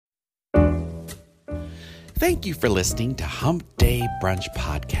Thank you for listening to Hump Day Brunch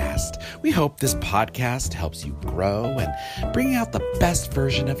Podcast. We hope this podcast helps you grow and bring out the best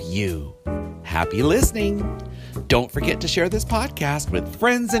version of you. Happy listening. Don't forget to share this podcast with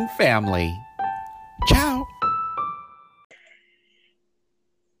friends and family. Ciao.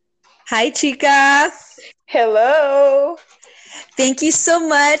 Hi, Chica. Hello. Thank you so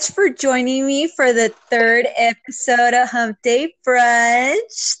much for joining me for the third episode of Hump Day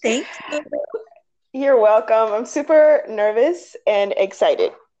Brunch. Thank you. You're welcome. I'm super nervous and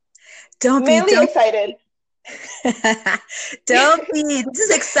excited. Don't excited. Don't be. This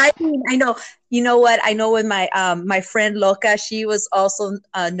is exciting. I know. You know what? I know when my friend Loca, she was also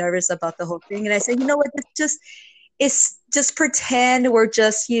nervous about the whole thing, and I said, you know what? It's just pretend we're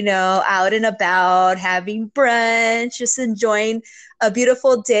just, out and about having brunch, just enjoying a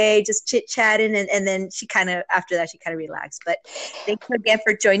beautiful day, just chit-chatting. And then after that, she kind of relaxed. But thank you again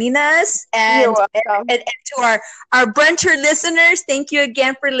for joining us. And, You're welcome. And to our bruncher listeners, thank you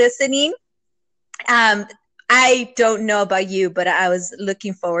again for listening. I don't know about you, but I was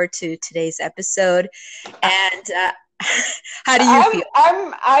looking forward to today's episode. And how do you feel?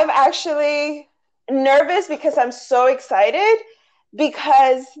 I'm actually nervous because I'm so excited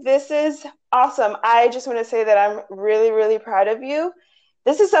because this is awesome. I just want to say that I'm really, really proud of you.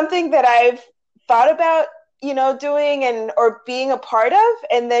 This is something that I've thought about, doing or being a part of,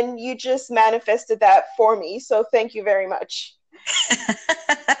 and then you just manifested that for me. So thank you very much.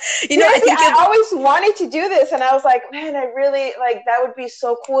 I always wanted to do this, and I was like, man, I really that would be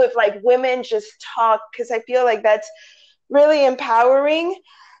so cool if women just talk, because I feel like that's really empowering.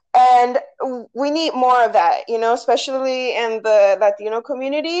 And we need more of that, especially in the Latino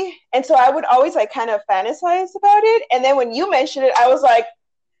community. And so I would always kind of fantasize about it. And then when you mentioned it, I was like,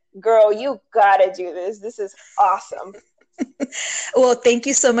 girl, you gotta do this. This is awesome. Well, thank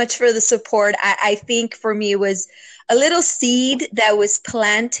you so much for the support. I think for me it was a little seed that was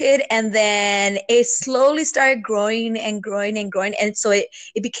planted, and then it slowly started growing and growing and growing. And so it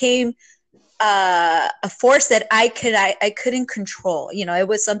became a force that I couldn't control. It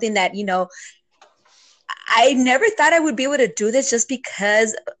was something that, I never thought I would be able to do this, just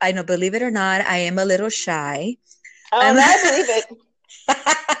because I know, believe it or not, I am a little shy. I believe it.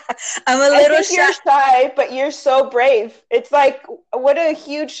 I'm a little shy. You're shy, but you're so brave. It's what a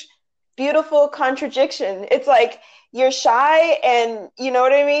huge, beautiful contradiction. It's you're shy and you know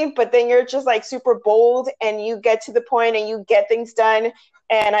what I mean? But then you're just super bold and you get to the point and you get things done.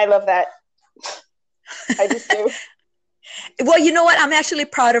 And I love that. I just do. Well, you know what? I'm actually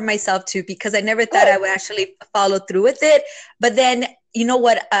proud of myself too, because I never thought I would actually follow through with it. But then, you know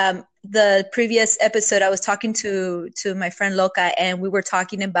what? The previous episode, I was talking to my friend Loca, and we were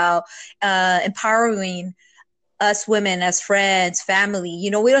talking about empowering us women as friends, family.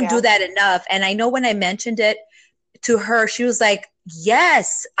 We don't do that enough. And I know when I mentioned it to her, she was like,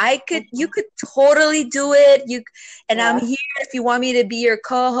 yes, you could totally do it. I'm here if you want me to be your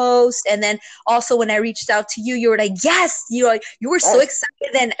co-host. And then also when I reached out to you, you were like, yes, you were so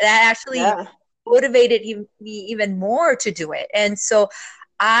excited, and that actually motivated me even more to do it. And so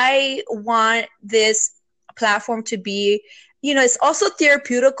I want this platform to be, it's also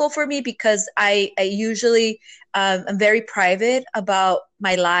therapeutical for me, because I usually I'm very private about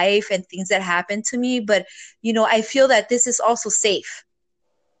my life and things that happen to me. But, I feel that this is also safe.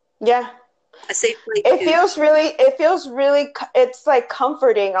 Yeah. A safe place. It feels really, it's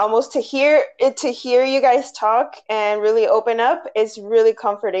comforting almost to hear you guys talk and really open up. It's really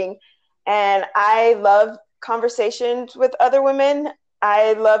comforting. And I love conversations with other women.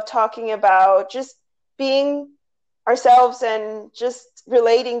 I love talking about just being ourselves and just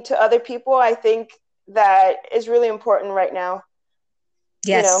relating to other people. I think that is really important right now.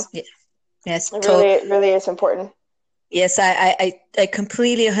 Yes. Yes. It really is important. Yes, I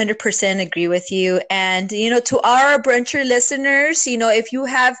completely 100% agree with you. And, to our bruncher listeners, if you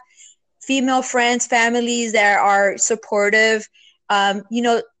have female friends, families that are supportive,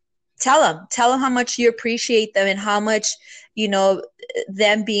 tell them how much you appreciate them and how much,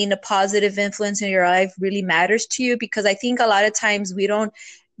 them being a positive influence in your life really matters to you. Because I think a lot of times we don't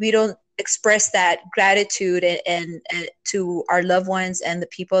express that gratitude and to our loved ones and the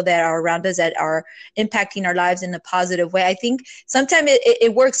people that are around us that are impacting our lives in a positive way. I think sometimes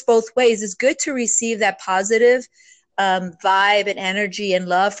it works both ways. It's good to receive that positive vibe and energy and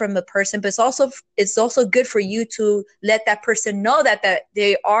love from the person, but it's also good for you to let that person know that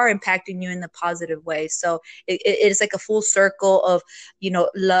they are impacting you in a positive way. So it is like a full circle of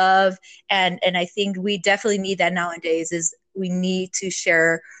love, and I think we definitely need that nowadays. Is we need to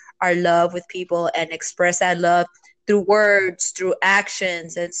share our love with people and express that love through words, through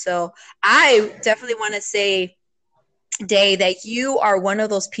actions. And so I definitely want to say, Day, that you are one of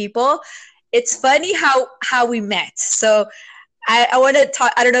those people. It's funny how we met. So I want to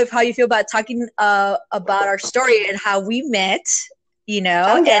talk. I don't know how you feel about talking about our story and how we met.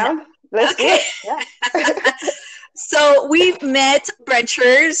 I'm down. Let's do it. Yeah. So we met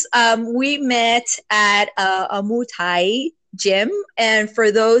Brunchers. We met at a Muay Thai gym, and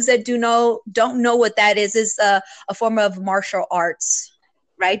for those that don't know what that is a form of martial arts,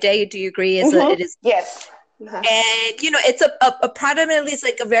 right? Day, do you agree? It is. Yes. And it's a predominantly, it's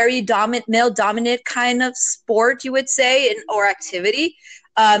like a very male dominant kind of sport, you would say, or activity.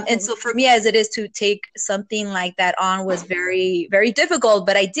 And so for me, as it is to take something like that on was very, very difficult,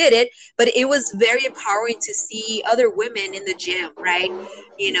 but I did it. But it was very empowering to see other women in the gym, right?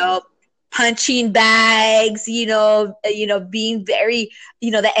 Punching bags, being very,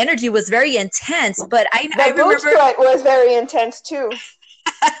 the energy was very intense. But I remember sweat was very intense too.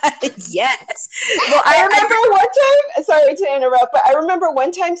 Yes. Well, I remember one time, sorry to interrupt, but I remember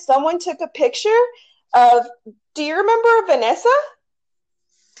one time someone took a picture of, do you remember Vanessa?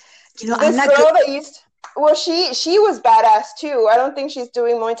 I'm not girl that used, well, she was badass too. I don't think she's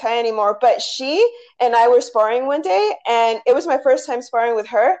doing Muay Thai anymore, but she and I were sparring one day, and it was my first time sparring with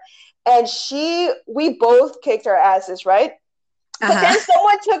her, and we both kicked our asses, right? But then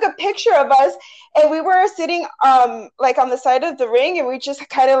someone took a picture of us, and we were sitting like on the side of the ring, and we just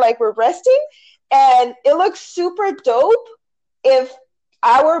kind of like were resting, and it looked super dope if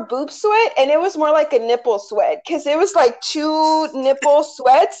our boob sweat, and it was more like a nipple sweat, because it was like 2 nipple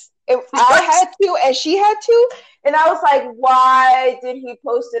sweats. I had to, and she had to, and I was like, why did he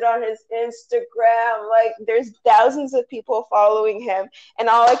post it on his Instagram? Like, there's thousands of people following him, and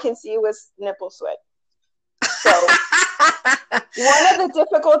all I can see was nipple sweat. So one of the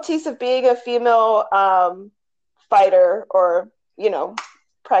difficulties of being a female fighter, or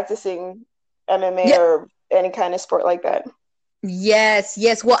practicing MMA or any kind of sport like that. Yes.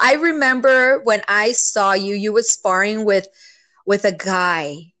 Well, I remember when I saw you were sparring with a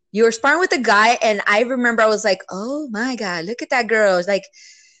guy. You were sparring with a guy, and I remember I was like, oh my God, look at that girl. It's like,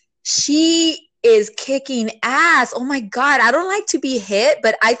 she is kicking ass. Oh my God. I don't like to be hit,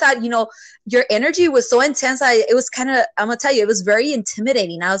 but I thought, your energy was so intense. It was kind of, I'm going to tell you, it was very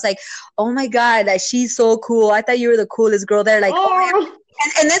intimidating. I was like, oh my God, like, she's so cool. I thought you were the coolest girl there. Like,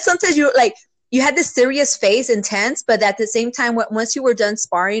 and then sometimes you had this serious face, intense, but at the same time, once you were done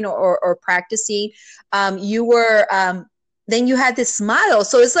sparring or practicing, you were, then you had this smile.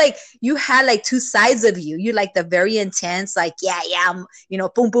 So it's like you had like 2 sides of you. You like the very intense, like, I'm,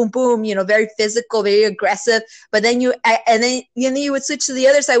 boom, boom, boom, very physical, very aggressive. But then you would switch to the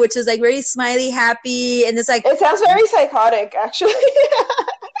other side, which is like very smiley, happy. And it's like, it sounds very psychotic, actually.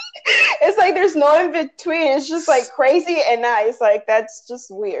 It's like there's no in between. It's just like crazy and nice. Like, that's just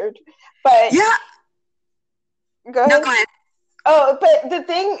weird. But yeah. Go ahead. No, go ahead. Oh, but the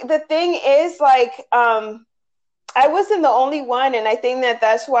thing is, like, I wasn't the only one, and I think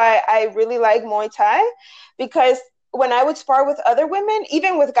that's why I really like Muay Thai, because when I would spar with other women,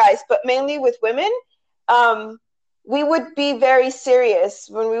 even with guys, but mainly with women, we would be very serious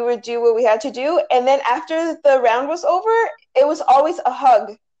when we would do what we had to do, and then after the round was over, it was always a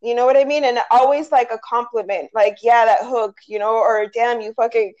hug. You know what I mean? And always like a compliment, like, yeah, that hook, or damn, you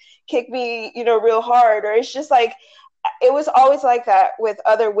fucking kicked me, real hard. Or it's just like, it was always like that with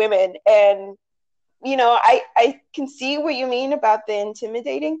other women. And, I can see what you mean about the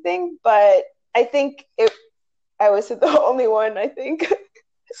intimidating thing, but I think I wasn't the only one, I think.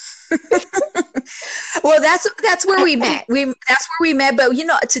 Well, that's where we met. That's where we met. But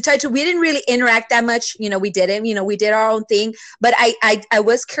to touch, we didn't really interact that much. We didn't. We did our own thing. But I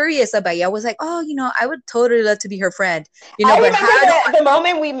was curious about you. I was like, oh, I would totally love to be her friend. I remember the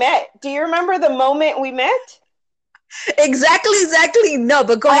moment we met. Do you remember the moment we met? Exactly. No,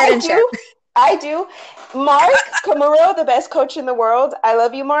 but go ahead and share. I do. Mark Kamuro, the best coach in the world. I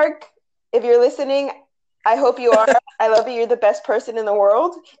love you, Mark. If you're listening, I hope you are. I love you. You're the best person in the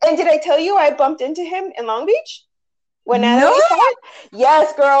world. And did I tell you I bumped into him in Long Beach? When Natalie fought?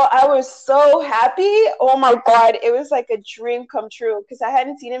 Yes, girl. I was so happy. Oh my God. It was like a dream come true, because I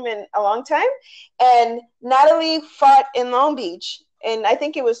hadn't seen him in a long time. And Natalie fought in Long Beach, and I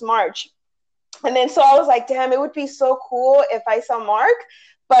think it was March. And then so I was like, damn, it would be so cool if I saw Mark.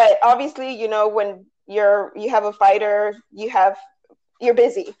 But obviously, when you have a fighter, you're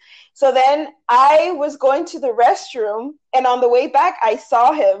busy. So then I was going to the restroom, and on the way back, I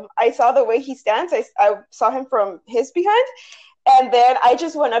saw him. I saw the way he stands. I saw him from his behind, And then I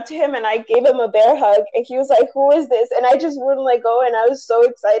just went up to him and I gave him a bear hug. And he was like, who is this? And I just wouldn't let go. And I was so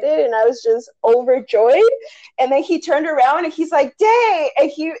excited and I was just overjoyed. And then he turned around and he's like, dang.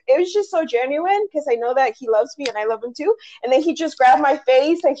 And it was just so genuine because I know that he loves me and I love him too. And then he just grabbed my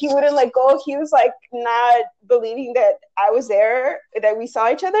face and he wouldn't let go. He was like not believing that I was there, that we saw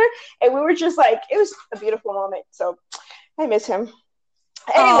each other. And we were just like, it was a beautiful moment. So I miss him. Anyway.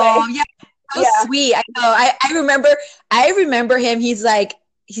 Oh, yeah. So sweet. I know. I remember him. I remember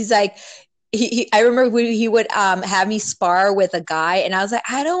when he would have me spar with a guy, and I was like,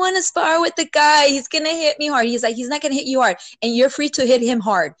 I don't want to spar with the guy. He's gonna hit me hard. He's like, he's not gonna hit you hard, and you're free to hit him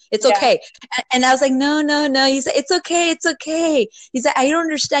hard. It's okay. And I was like, no. He's like, it's okay. He's like, I don't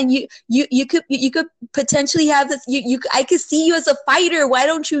understand. You could potentially have this. I could see you as a fighter. Why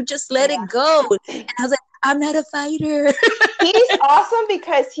don't you just let it go? And I was like, I'm not a fighter. He's awesome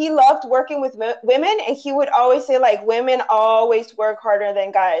because he loved working with women, and he would always say, like, women always work harder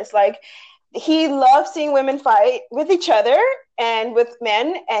than guys. Like, he loved seeing women fight with each other and with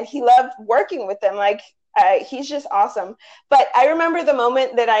men, and he loved working with them. Like, he's just awesome. But I remember the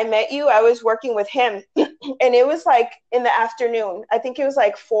moment that I met you, I was working with him, and it was like in the afternoon. I think it was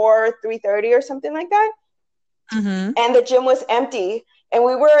like 3:30 or something like that. Mm-hmm. And the gym was empty. And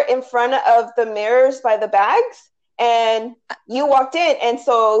we were in front of the mirrors by the bags, and you walked in. And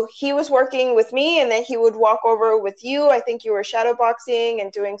so he was working with me, and then he would walk over with you. I think you were shadow boxing and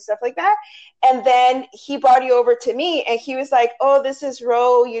doing stuff like that. And then he brought you over to me, and he was like, oh, this is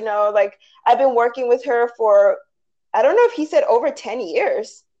Ro, you know, like, I've been working with her for, I don't know if he said over 10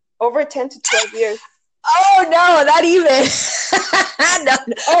 years, over 10 to 12 years. Oh, no, not even. No.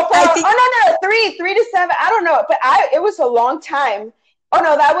 No, 3 to 7. I don't know, but it was a long time. Oh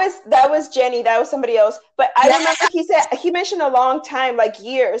no, that was Jenny. That was somebody else. But I remember he mentioned a long time, like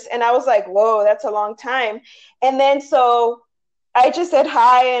years, and I was like, whoa, that's a long time. And then so I just said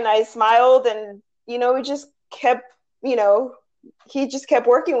hi and I smiled, and we just kept, he just kept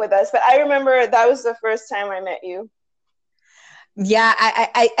working with us. But I remember that was the first time I met you. Yeah,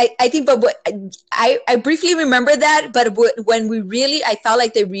 I think, but I briefly remember that. But when I felt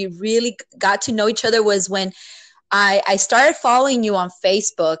like that we really got to know each other was when I started following you on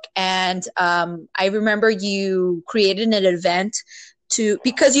Facebook, and I remember you created an event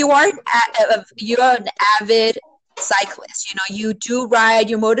because you are an avid cyclist. You do ride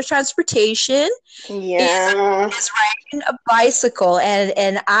your mode of transportation. Yeah, is riding a bicycle,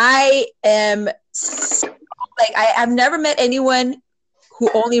 and I am like I've never met anyone who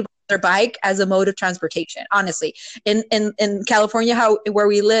only rides their bike as a mode of transportation. Honestly, in California, where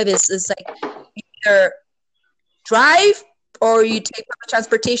we live is like either drive or you take public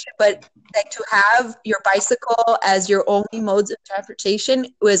transportation, but like to have your bicycle as your only modes of transportation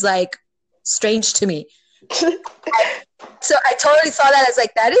was like strange to me. So I totally saw that as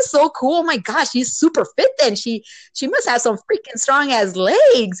like, that is so cool. Oh my gosh, she's super fit then. She must have some freaking strong ass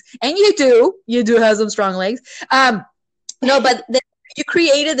legs. And you do have some strong legs. No, but you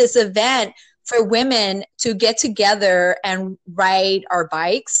created this event for women to get together and ride our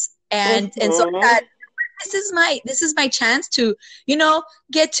bikes. And so that this is my chance to,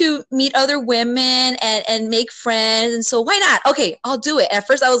 get to meet other women and make friends. And so why not? Okay, I'll do it. At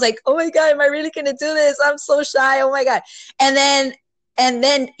first I was like, oh my God, am I really going to do this? I'm so shy. Oh my God. And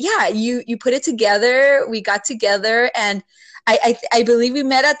then, yeah, you put it together. We got together, and I believe we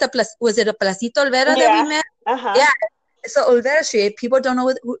met at was it a Placito Olvera that we met? Uh-huh. Yeah. So Olvera Street, people don't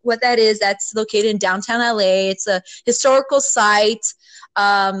know what that is. That's located in downtown LA. It's a historical site.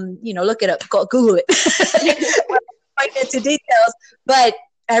 Look it up, Google it. Find into details. But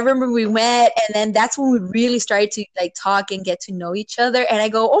I remember we met, and then that's when we really started to like talk and get to know each other. And I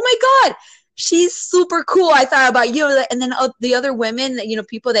go, oh my God, she's super cool. I thought about you, and then the other women,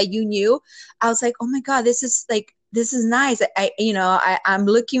 people that you knew. I was like, oh my God, this is nice. I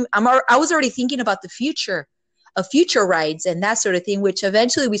was already thinking about the future of future rides and that sort of thing, which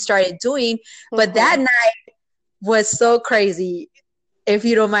eventually we started doing. But that night was so crazy. If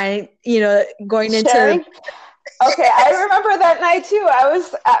you don't mind, going into sharing. Okay, I remember that night too. I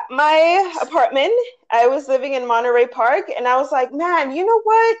was at my apartment. I was living in Monterey Park, and I was like, man, you know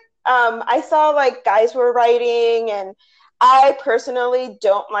what? I saw like guys were riding, and I personally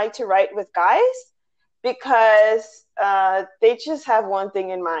don't like to ride with guys because they just have one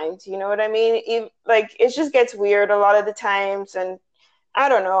thing in mind. You know what I mean? It just gets weird a lot of the times, and I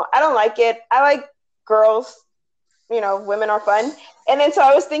don't know. I don't like it. I like girls. Women are fun. And then so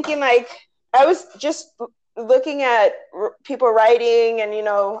I was thinking, like, I was just looking at people riding, and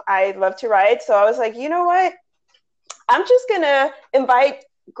I love to ride. So I was like, you know what? I'm just gonna invite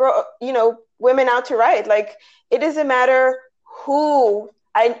women out to ride. Like, it doesn't matter who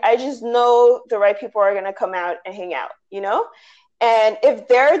I just know the right people are going to come out and hang out, you know? And if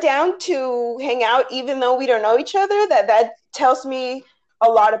they're down to hang out, even though we don't know each other, that tells me a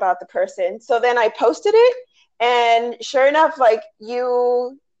lot about the person. So then I posted it, and sure enough, like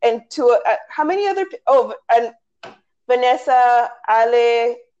you and how many other, and Vanessa,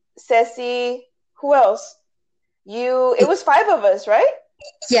 Ale, Ceci, who else? It was 5 of us, right?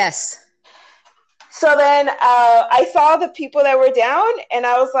 Yes. So then I saw the people that were down, and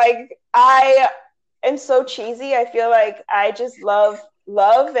I was like, I am so cheesy. I feel like I just love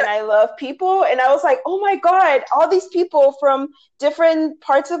and I love people. And I was like, oh my God, all these people from different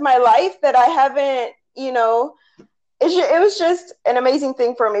parts of my life that I haven't, you know, it was just an amazing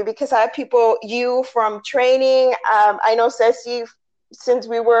thing for me, because I have people, you from training. I know Ceci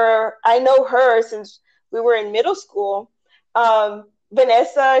I know her since we were in middle school.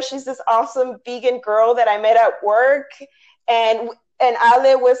 Vanessa, she's this awesome vegan girl that I met at work, and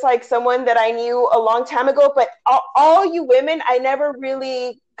Ale was like someone that I knew a long time ago. But all you women, I never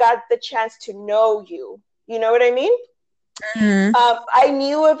really got the chance to know you. You know what I mean? Mm-hmm. I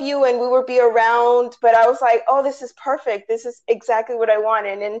knew of you and we would be around, but I was like, oh, this is perfect. This is exactly what I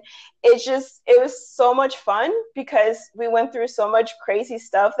wanted. And it was so much fun, because we went through so much crazy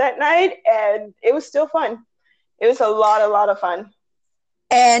stuff that night, and it was still fun. It was a lot of fun.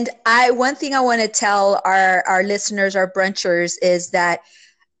 And one thing I want to tell our listeners, our brunchers, is that,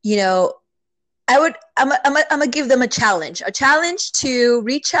 you know, I'm gonna give them a challenge to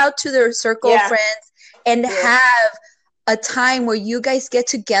reach out to their circle of friends and have a time where you guys get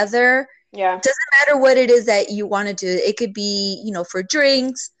together. Yeah. Doesn't matter what it is that you want to do. It could be, you know, for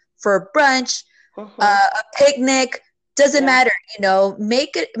drinks, for brunch, a picnic. Doesn't matter. You know,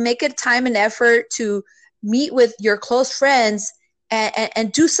 make it time and effort to meet with your close friends.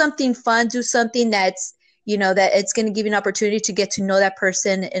 And do something fun, do something that's, you know, that it's going to give you an opportunity to get to know that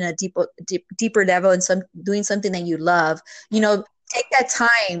person in a deeper level, and doing something that you love. You know, take that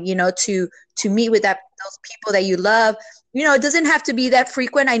time, you know, to meet with those people that you love. You know, it doesn't have to be that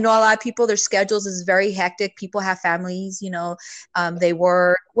frequent. I know a lot of people, their schedules is very hectic. People have families, you know, they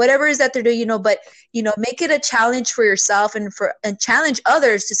work, whatever it is that they're doing, you know, but, you know, make it a challenge for yourself and challenge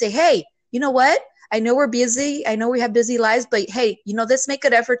others to say, hey, you know what? I know we're busy. I know we have busy lives, but hey, you know, let's make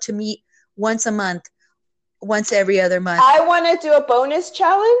an effort to meet once a month, once every other month. I want to do a bonus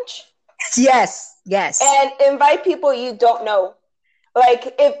challenge. Yes. And invite people you don't know.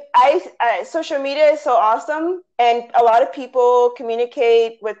 Like, if social media is so awesome, and a lot of people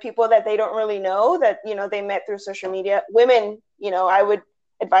communicate with people that they don't really know, that, you know, they met through social media. Women, you know, I would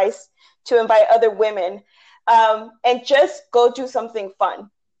advise to invite other women, and just go do something fun.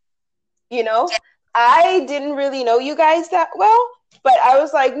 You know, I didn't really know you guys that well, but I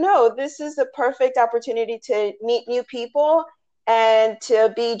was like, no, this is a perfect opportunity to meet new people and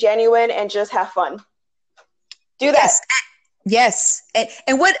to be genuine and just have fun. Do that. Yes.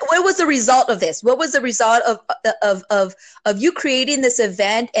 And what was the result of this? What was the result of you creating this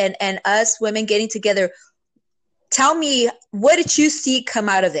event and us women getting together? Tell me, what did you see come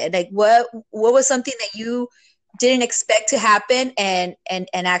out of it? Like, what was something that you didn't expect to happen and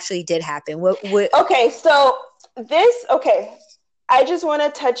actually did happen? Okay, so I just want to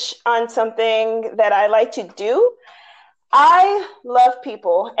touch on something that I like to do. I love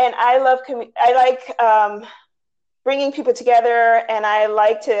people, and I like bringing people together, and I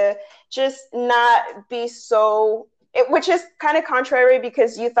like to just not be so, which is kind of contrary,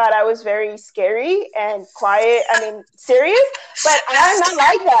 because you thought I was very scary and quiet. I mean, serious, but I'm not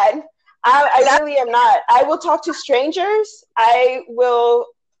like that. I really am not. I will talk to strangers.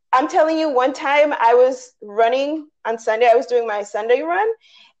 I'm telling you, one time I was running on Sunday. I was doing my Sunday run,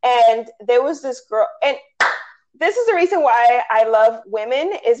 and there was this girl. And this is the reason why I love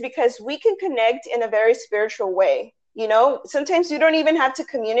women, is because we can connect in a very spiritual way. You know, sometimes you don't even have to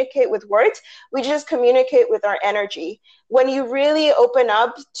communicate with words. We just communicate with our energy. When you really open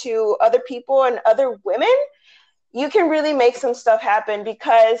up to other people and other women, you can really make some stuff happen,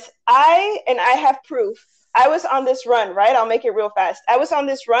 because I have proof. I was on this run, right? I'll make it real fast. I was on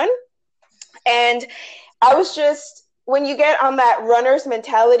this run, and I was just, when you get on that runner's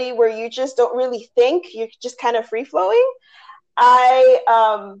mentality where you just don't really think, you're just kind of free flowing.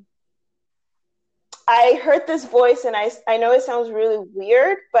 I heard this voice, and I know it sounds really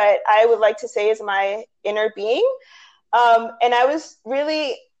weird, but I would like to say is my inner being. And I was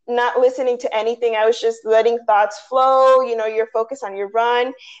really not listening to anything. I was just letting thoughts flow. You know, you're focused on your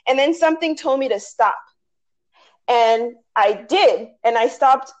run. And then something told me to stop. And I did. And I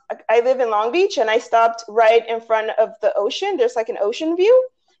stopped. I live in Long Beach, and I stopped right in front of the ocean. There's like an ocean view.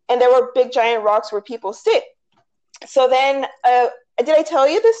 And there were big giant rocks where people sit. So then, did I tell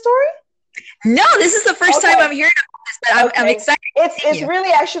you this story? No, this is the first time I'm hearing about this, but I'm excited. It's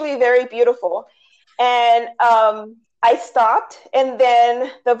really actually very beautiful. And I stopped, and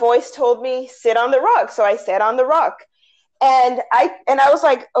then the voice told me, sit on the rock. So I sat on the rock. And I was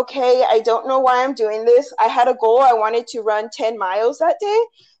like, okay, I don't know why I'm doing this. I had a goal. I wanted to run 10 miles that day.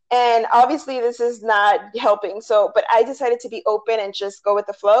 And obviously this is not helping. So, but I decided to be open and just go with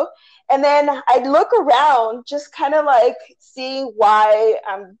the flow. And then I'd look around, just kind of like see why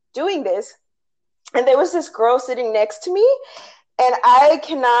I'm doing this. And there was this girl sitting next to me, and I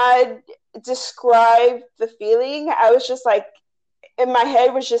cannot describe the feeling. I was just like, in my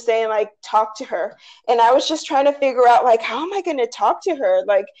head was just saying like, talk to her. And I was just trying to figure out like, how am I going to talk to her?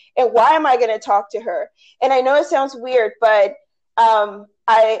 Like, and why am I going to talk to her? And I know it sounds weird, but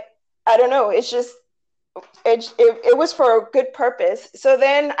I don't know. It's just, it was for a good purpose. So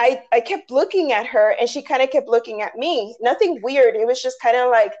then I kept looking at her, and she kind of kept looking at me. Nothing weird. It was just kind of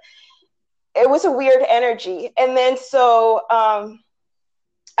like, it was a weird energy. And then so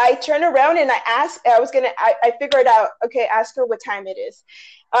I turned around and I asked, I figured out, okay, ask her what time it is,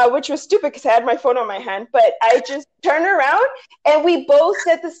 which was stupid because I had my phone on my hand. But I just turned around, and we both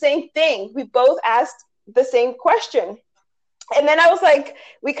said the same thing. We both asked the same question. And then I was like,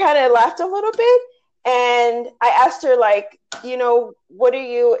 we kind of laughed a little bit. And I asked her, like, you know, what are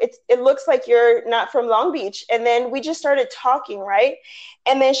you, it looks like you're not from Long Beach. And then we just started talking, right?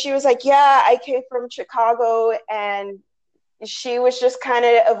 And then she was like, yeah, I came from Chicago. And she was just kind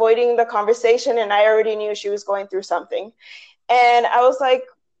of avoiding the conversation. And I already knew she was going through something. And I was like,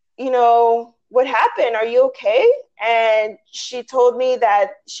 you know, what happened? Are you okay? And she told me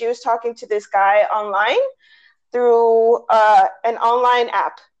that she was talking to this guy online through an online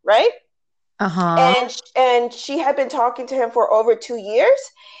app, right? Uh-huh. And she had been talking to him for over 2 years,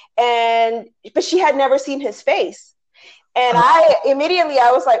 but she had never seen his face. And I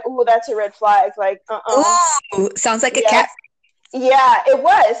was like, "Ooh, that's a red flag." Like, Ooh, sounds like a cat. Yeah, it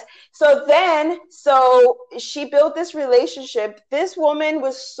was. So she built this relationship. This woman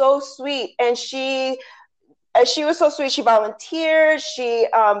was so sweet, and she was so sweet. She volunteered. She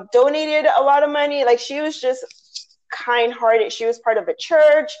donated a lot of money. Like, she was just kind-hearted. She was part of a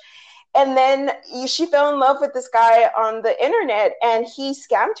church. And then she fell in love with this guy on the internet, and he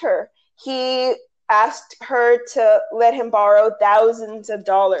scammed her. He asked her to let him borrow thousands of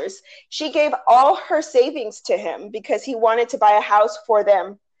dollars. She gave all her savings to him because he wanted to buy a house for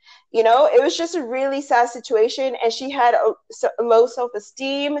them. You know, it was just a really sad situation, and she had a low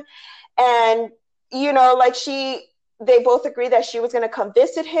self-esteem. And, you know, like, they both agreed that she was going to come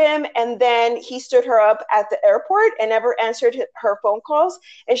visit him. And then he stood her up at the airport and never answered her phone calls.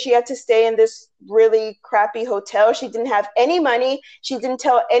 And she had to stay in this really crappy hotel. She didn't have any money. She didn't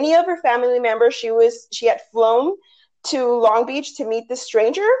tell any of her family members she had flown to Long Beach to meet this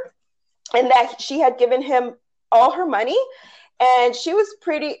stranger, and that she had given him all her money. And she was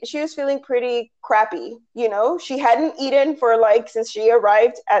feeling pretty crappy. You know, she hadn't eaten since she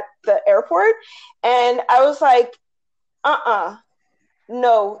arrived at the airport. And I was like,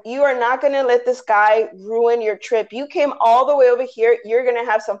 no, you are not going to let this guy ruin your trip. You came all the way over here. You're going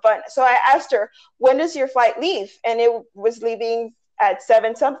to have some fun. So I asked her, when does your flight leave? And it was leaving at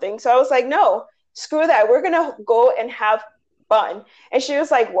 7 something. So I was like, no, screw that. We're going to go and have fun. And she was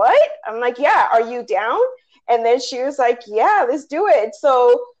like, what? I'm like, yeah, are you down? And then she was like, yeah, let's do it.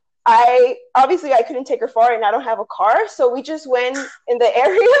 So I couldn't take her far, and I don't have a car. So we just went in the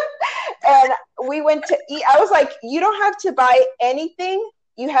area and we went to eat. I was like, you don't have to buy anything.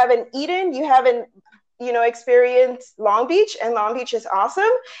 You haven't eaten. You haven't, experienced Long Beach, and Long Beach is awesome.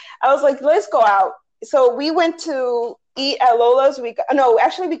 I was like, let's go out. So we went to eat at Lola's. We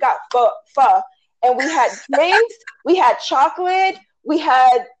got pho, and we had drinks. We had chocolate.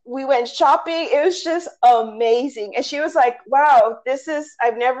 We went shopping. It was just amazing. And she was like, wow,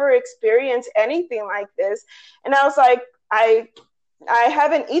 I've never experienced anything like this. And I was like, I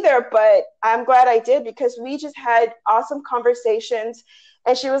haven't either, but I'm glad I did, because we just had awesome conversations.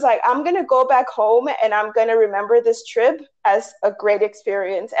 And she was like, I'm going to go back home and I'm going to remember this trip as a great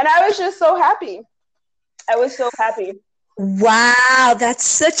experience. And I was just so happy. I was so happy. Wow, that's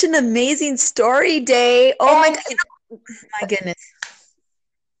such an amazing story, Day. Oh my God. My goodness.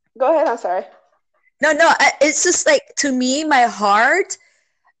 Go ahead. I'm sorry. No, it's just like, to me, my heart,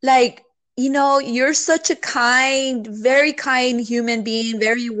 like, you're such a very kind human being,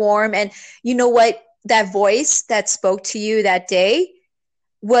 very warm. And you know what? That voice that spoke to you that day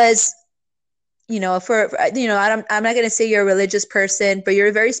was, I'm not going to say you're a religious person, but you're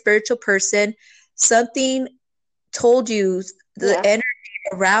a very spiritual person. Something told you, the energy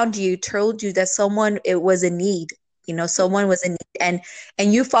around you told you that it was a need. You know, someone was in need,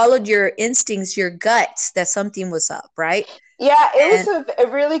 and you followed your instincts, your guts, that something was up, right? Yeah, it And was a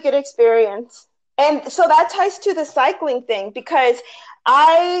really good experience. And so that ties to the cycling thing because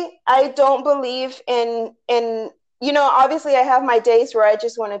I don't believe in you know, obviously I have my days where I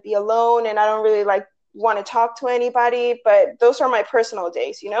just want to be alone and I don't really like want to talk to anybody, but those are my personal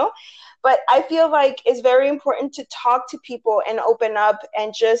days, you know? But I feel like it's very important to talk to people and open up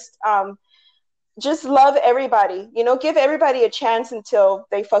and just love everybody, you know, give everybody a chance until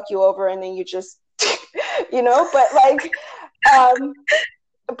they fuck you over and then you just you know, but like um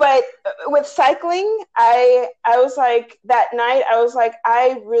but with cycling, I was like that night I was like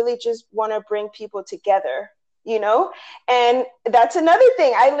I really just want to bring people together, you know? And that's another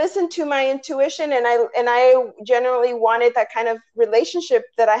thing. I listened to my intuition and I generally wanted that kind of relationship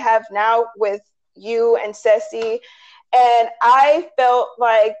that I have now with you and Ceci. And I felt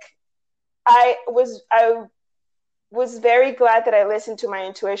like I was very glad that I listened to my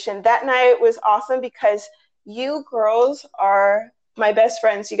intuition. That night was awesome because you girls are my best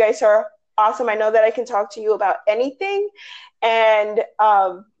friends. You guys are awesome. I know that I can talk to you about anything. And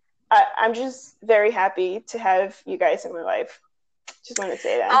I'm just very happy to have you guys in my life. Just want to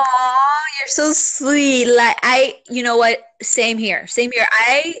say that. oh, you're so sweet. Like you know what? Same here. Same here.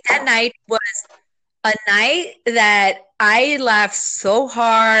 That night was a night that I laughed so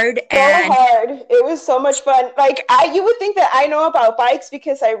hard So and hard. It was so much fun. Like you would think that I know about bikes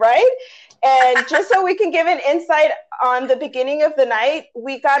because I ride. And just so we can give an insight on the beginning of the night,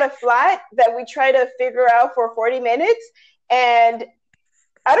 we got a flat that we tried to figure out for 40 minutes. And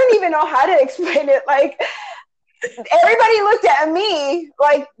I don't even know how to explain it. Like everybody looked at me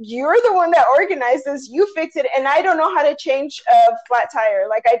like, you're the one that organized this. You fix it. And I don't know how to change a flat tire,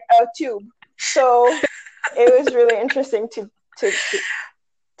 like a tube. So it was really interesting to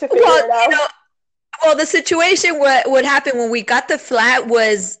figure it out. You know, well, the situation what happened when we got the flat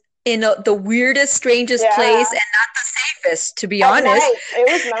was in the weirdest, strangest place and not the safest, to be honest. Night.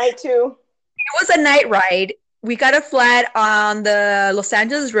 It was night too. It was a night ride. We got a flat on the Los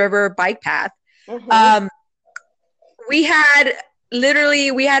Angeles River bike path. Mm-hmm. We had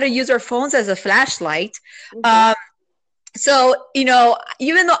to use our phones as a flashlight. Mm-hmm. So, you know,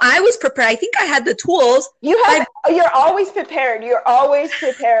 even though I was prepared, I think I had the tools. You're always prepared. You're always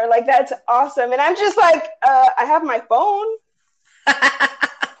prepared. Like, that's awesome. And I'm just like, I have my phone.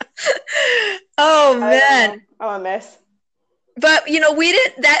 Oh, man. I'm a mess. But, you know, we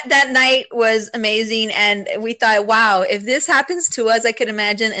didn't, that night was amazing. And we thought, wow, if this happens to us, I could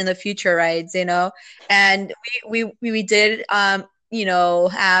imagine in the future rides, you know, and we did, you know,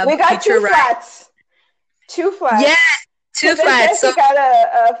 have, we got two flats. Two flats. Yeah. Two flats. So got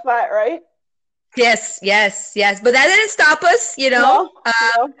a flat, right? Yes. But that didn't stop us, you know.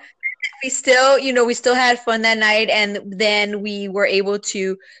 No. We still had fun that night, and then we were able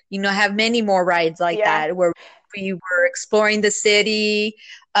to, you know, have many more rides like that where we were exploring the city.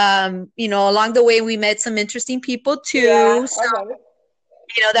 You know, along the way we met some interesting people too. Yeah, so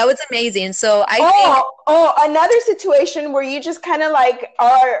you know, that was amazing. So I think another situation where you just kind of like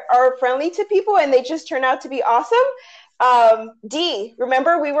are friendly to people and they just turn out to be awesome. Dee,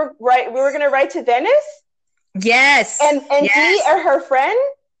 remember we were gonna ride to Venice? Yes. And Dee and her friend,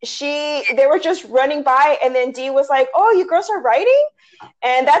 they were just running by, and then Dee was like, "Oh, you girls are riding?"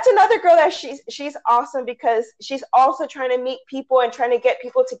 And that's another girl that she's awesome because she's also trying to meet people and trying to get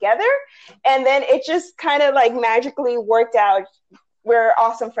people together. And then it just kind of like magically worked out. We're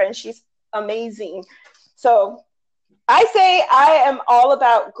awesome friends. She's amazing. So I say I am all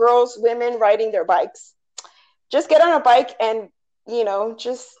about women riding their bikes. Just get on a bike and, you know,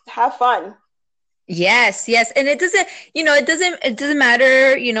 just have fun. Yes. And it doesn't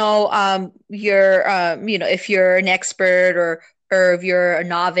matter, you know, you're, you know, if you're an expert or if you're a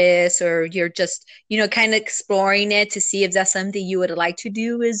novice or you're just, you know, kind of exploring it to see if that's something you would like to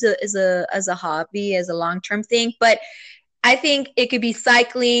do as a hobby, as a long-term thing. But I think it could be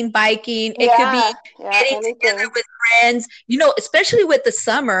cycling, biking. It could be getting together with friends, you know, especially with the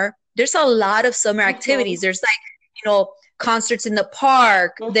summer. There's a lot of summer activities. There's like, you know, concerts in the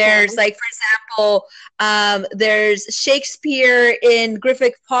park. There's like, for example, there's Shakespeare in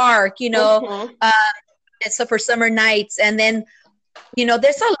Griffith Park, you know, so for summer nights. And then, you know,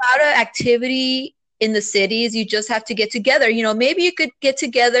 there's a lot of activity in the cities. You just have to get together. You know, maybe you could get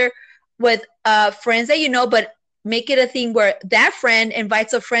together with friends that you know, but make it a thing where that friend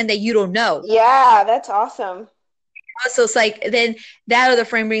invites a friend that you don't know. Yeah, that's awesome. So it's like then that other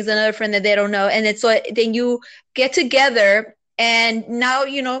friend brings another friend that they don't know, and it's so then you get together, and now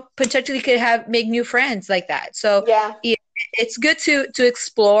you know potentially could make new friends like that. So yeah, it's good to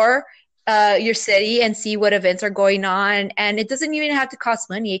explore your city and see what events are going on, and it doesn't even have to cost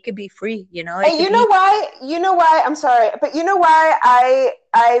money. It could be free, you know. And you know why, I'm sorry, but you know why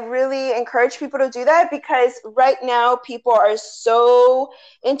I really encourage people to do that? Because right now people are so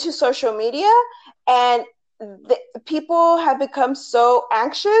into social media, and people have become so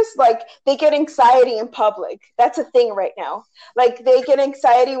anxious. Like, they get anxiety in public. That's a thing right now. Like, they get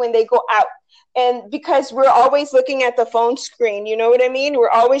anxiety when they go out, and because we're always looking at the phone screen, you know what I mean? We're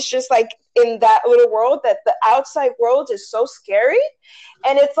always just like in that little world, that the outside world is so scary.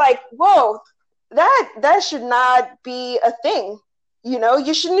 And it's like, whoa, that should not be a thing. You know,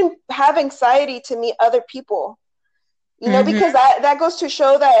 you shouldn't have anxiety to meet other people, you know, because that goes to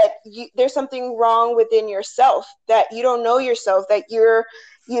show that there's something wrong within yourself, that you don't know yourself, that you're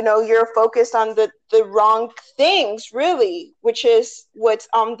focused on the wrong things, really, which is what's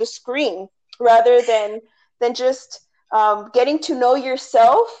on the screen, rather than just getting to know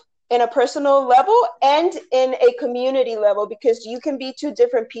yourself in a personal level and in a community level, because you can be two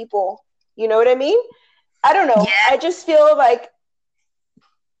different people. You know what I mean? I don't know. Yeah. I just feel like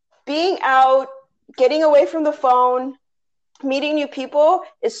being out, getting away from the phone, meeting new people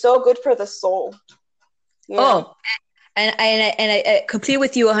is so good for the soul. You know? Oh, and I complete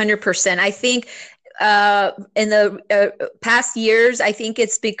with you 100%. I think in the past years, I think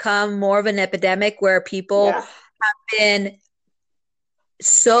it's become more of an epidemic where people have been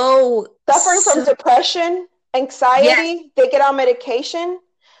suffering from depression, anxiety. They get on medication,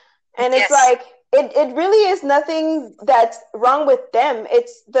 and it's like it really is nothing that's wrong with them.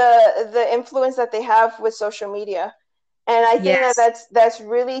 It's the influence that they have with social media, and I think that's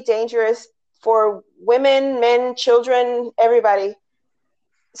really dangerous for women, men, children, everybody.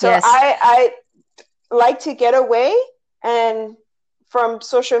 So I like to get away and from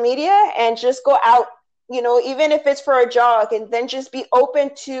social media and just go out, you know, even if it's for a jog, and then just be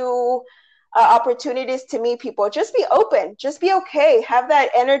open to opportunities to meet people. Just be open, just be okay. Have that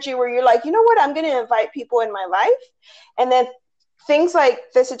energy where you're like, you know what, I'm going to invite people in my life. And then things like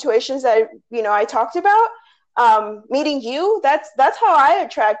the situations that, you know, I talked about, meeting you, that's how I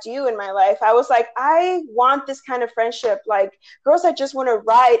attract you in my life. I was like, I want this kind of friendship, like girls that just want to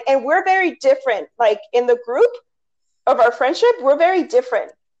ride. And we're very different. Like in the group of our friendship, we're very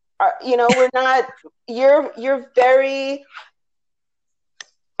different. You know, we're not, you're very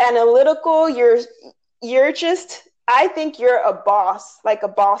analytical. You're just, I think you're a boss, like a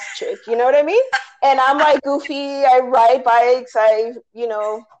boss chick, you know what I mean? And I'm like goofy, I ride bikes, I, you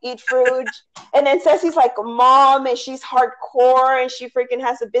know, eat fruit. And then Ceci's like a mom, and she's hardcore, and she freaking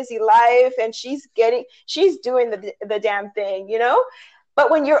has a busy life, and she's doing the damn thing, you know? But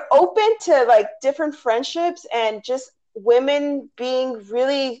when you're open to like different friendships and just women being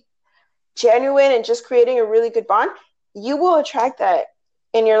really genuine and just creating a really good bond, you will attract that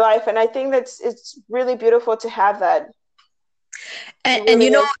in your life. And I think it's really beautiful to have that. And really,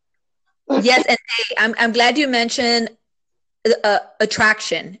 you know, yes, and I'm glad you mentioned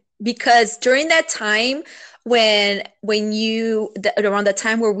attraction, because during that time when you around the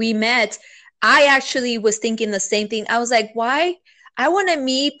time where we met, I actually was thinking the same thing. I was like, why? I want to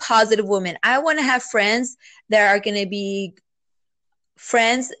meet positive women. I want to have friends that are going to be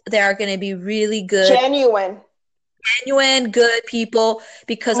really good, genuine, good people,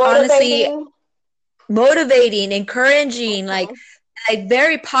 because honestly, motivating, encouraging, like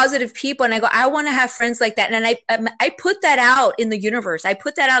very positive people. And I go, I want to have friends like that. And I put that out in the universe. I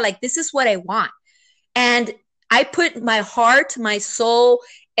put that out like, this is what I want. And I put my heart, my soul,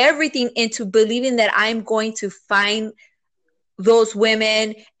 everything into believing that I'm going to find those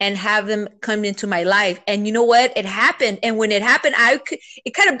women and have them come into my life. And you know what? It happened. And when it happened,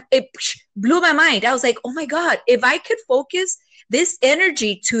 it blew my mind. I was like, oh my God, if I could focus this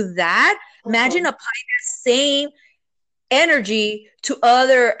energy to that, imagine applying that same energy to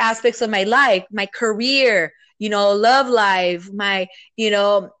other aspects of my life, my career, you know, love life, my, you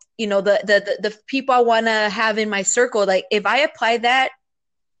know, the people I want to have in my circle. Like if I apply that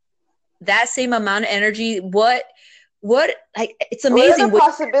same amount of energy, what like, it's amazing. What are the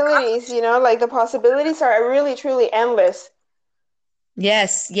possibilities, you know, like the possibilities are really truly endless.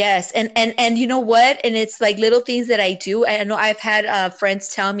 Yes. And you know what? And it's like little things that I do. I know I've had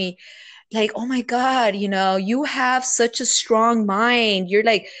friends tell me like, oh my God, you know, you have such a strong mind. You're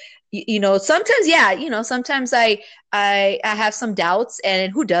like, you know, sometimes, sometimes I have some doubts,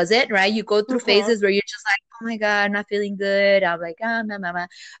 and who doesn't, right? You go through phases where you're just like, oh my God, I'm not feeling good. I'm like,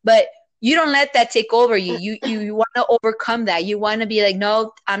 but you don't let that take over you. You want to overcome that. You want to be like,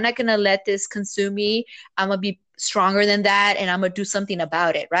 no, I'm not going to let this consume me. I'm going to be stronger than that, and I'm going to do something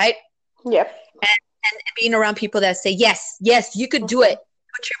about it, right? Yep. And being around people that say, yes, you could do it.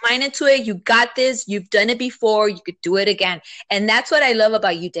 put your mind into it. You got this. You've done it before. You could do it again. And that's what I love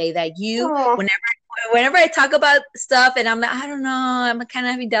about you, Day, that you, whenever I talk about stuff and I'm like, I don't know, I'm kind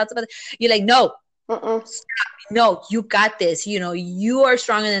of having doubts about it. You're like, no, stop. No, you got this. You know, you are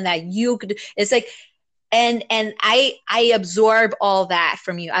stronger than that. You could, it's like, and I absorb all that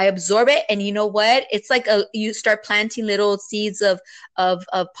from you. I absorb it, and you know what? It's like you start planting little seeds of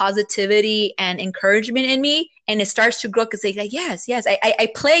positivity and encouragement in me, and it starts to grow because they like, yes,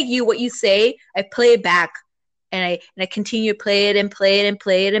 I play you what you say, I play it back, and I continue to play it and play it and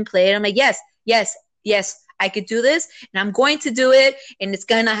play it and play it. I'm like, yes, I could do this, and I'm going to do it, and it's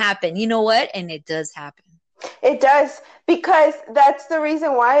gonna happen. You know what? And it does happen. It does, because that's the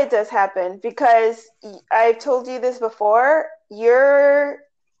reason why it does happen. Because I've told you this before, you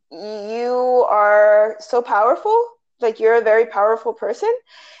are so powerful. Like, you're a very powerful person.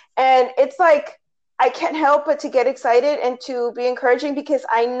 And it's like, I can't help but to get excited and to be encouraging, because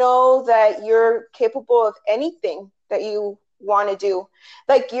I know that you're capable of anything that you want to do.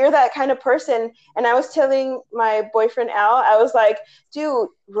 Like, you're that kind of person. And I was telling my boyfriend Al, I was like, dude,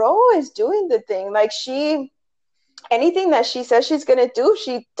 Ro is doing the thing. Like, anything that she says she's gonna do,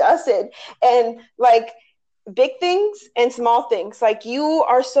 she does it. And like, big things and small things, like, you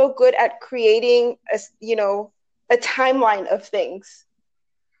are so good at creating a timeline of things.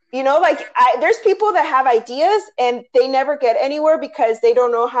 Like, there's people that have ideas and they never get anywhere because they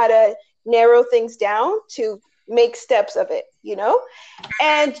don't know how to narrow things down to make steps of it,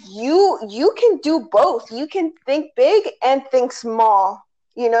 and you can do both. You can think big and think small,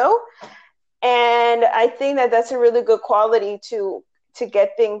 and I think that that's a really good quality to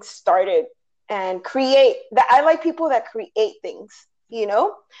get things started and create. That I like people that create things,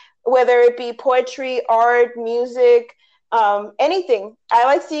 whether it be poetry, art, music, anything. I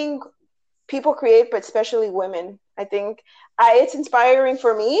like seeing people create, but especially women. I think it's inspiring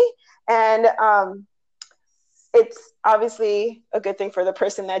for me, and it's obviously a good thing for the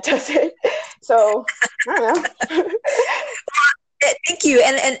person that does it. So I don't know. Thank you.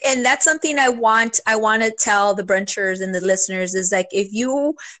 And that's something I want to tell the brunchers and the listeners is, like, if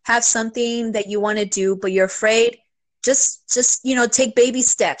you have something that you want to do, but you're afraid, just take baby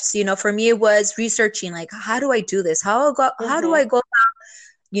steps. For me, it was researching, like, how do I do this? How do I go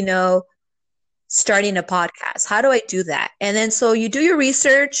about, starting a podcast? How do I do that? And then, so you do your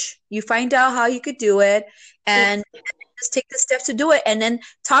research, you find out how you could do it, and just take the steps to do it, and then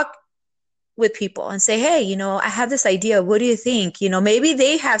talk with people and say, hey, I have this idea. What do you think? Maybe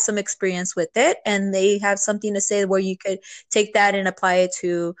they have some experience with it and they have something to say where you could take that and apply it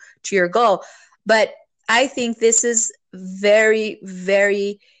to your goal. But I think this is very,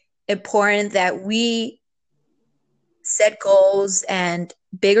 very important that we set goals, and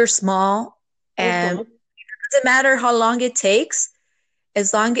big or small, and it doesn't matter how long it takes,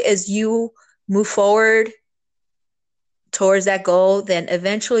 as long as you move forward towards that goal, then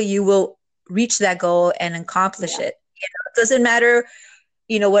eventually you will reach that goal and accomplish it. It doesn't matter,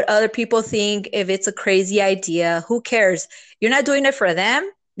 what other people think. If it's a crazy idea, who cares? You're not doing it for them.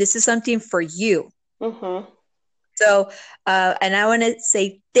 This is something for you. So, and I want to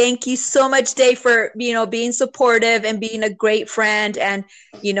say thank you so much, Dave, for, being supportive and being a great friend and,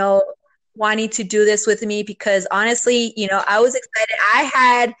 wanting to do this with me, because honestly, I was excited. I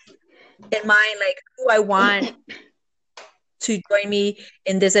had in mind, like, who I want to join me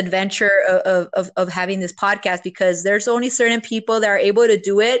in this adventure of having this podcast, because there's only certain people that are able to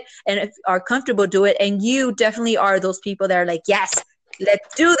do it and are comfortable do it. And you definitely are those people that are like, yes,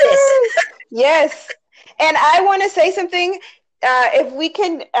 let's do this. Yes. And I want to say something. If we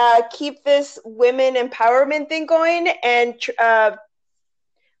can keep this women empowerment thing going and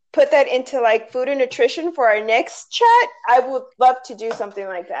put that into like food and nutrition for our next chat, I would love to do something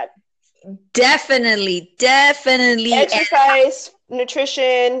like that. Definitely. Exercise,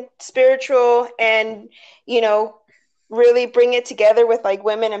 nutrition, spiritual, and, really bring it together with like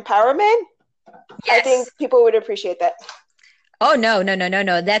women empowerment. Yes. I think people would appreciate that. Oh, no.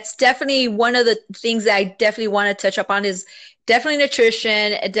 That's definitely one of the things that I definitely want to touch upon is definitely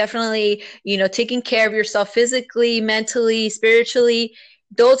nutrition, definitely, taking care of yourself physically, mentally, spiritually.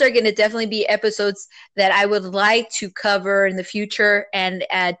 Those are going to definitely be episodes that I would like to cover in the future, and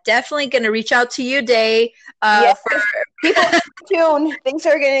definitely going to reach out to you, Day. Yes. People tune. Things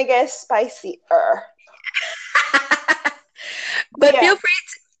are going to get spicier. But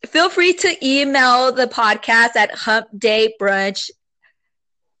feel free to email the podcast at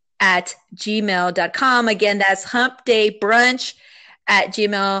humpdaybrunch@gmail.com. Again, that's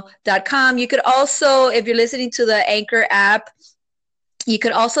humpdaybrunch@gmail.com. You could also, if you're listening to the Anchor app, You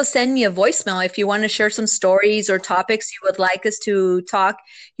could also send me a voicemail if you want to share some stories or topics you would like us to talk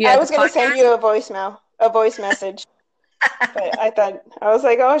here I at was the going to podcast. send you a voice message. But I was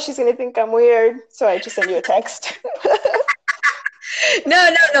like, oh, she's going to think I'm weird. So I just sent you a text. No,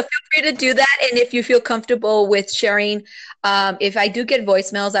 feel free to do that. And if you feel comfortable with sharing, if I do get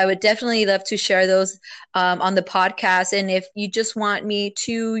voicemails, I would definitely love to share those on the podcast. And if you just want me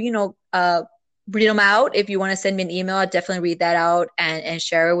to, read them out, if you want to send me an email, I'll definitely read that out and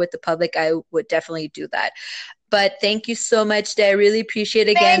share it with the public. I would definitely do that. But thank you so much, Day. I really appreciate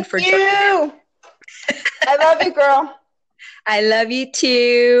it again Thank you. I love you, girl. I love you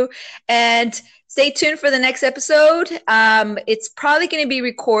too. And stay tuned for the next episode. It's probably going to be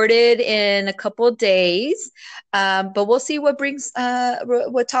recorded in a couple of days, but we'll see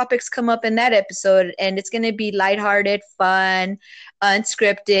what topics come up in that episode. And it's going to be lighthearted, fun,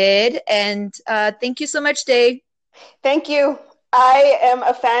 unscripted. And thank you so much, Dave. Thank you. I am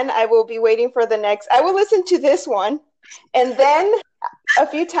a fan. I will be waiting for the next. I will listen to this one and then a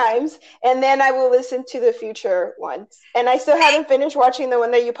few times, and then I will listen to the future ones. And I still haven't finished watching the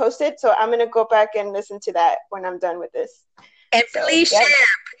one that you posted, so I'm going to go back and listen to that when I'm done with this. And please share.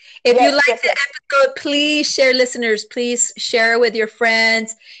 If you like the episode, please share, listeners. Please share it with your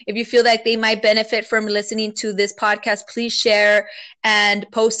friends. If you feel like they might benefit from listening to this podcast, please share and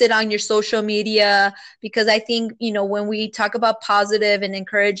post it on your social media. Because I think, when we talk about positive and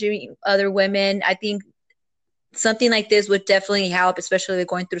encouraging other women, I think something like this would definitely help, especially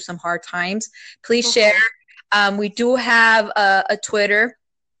going through some hard times. Please share. We do have a Twitter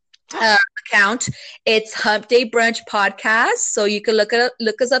account. It's Hump Day Brunch Podcast. So you can look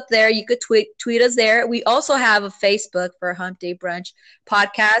us up there. You could tweet us there. We also have a Facebook for Hump Day Brunch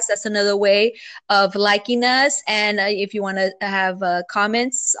Podcast. That's another way of liking us. And if you want to have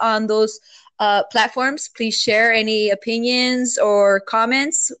comments on those platforms, please share any opinions or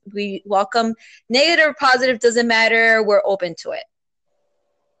comments. We welcome negative or positive, doesn't matter. We're open to it.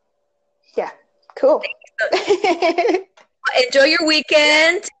 Yeah, cool. Enjoy your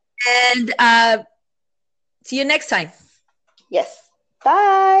weekend and see you next time. Yes.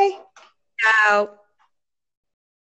 Bye. Ciao.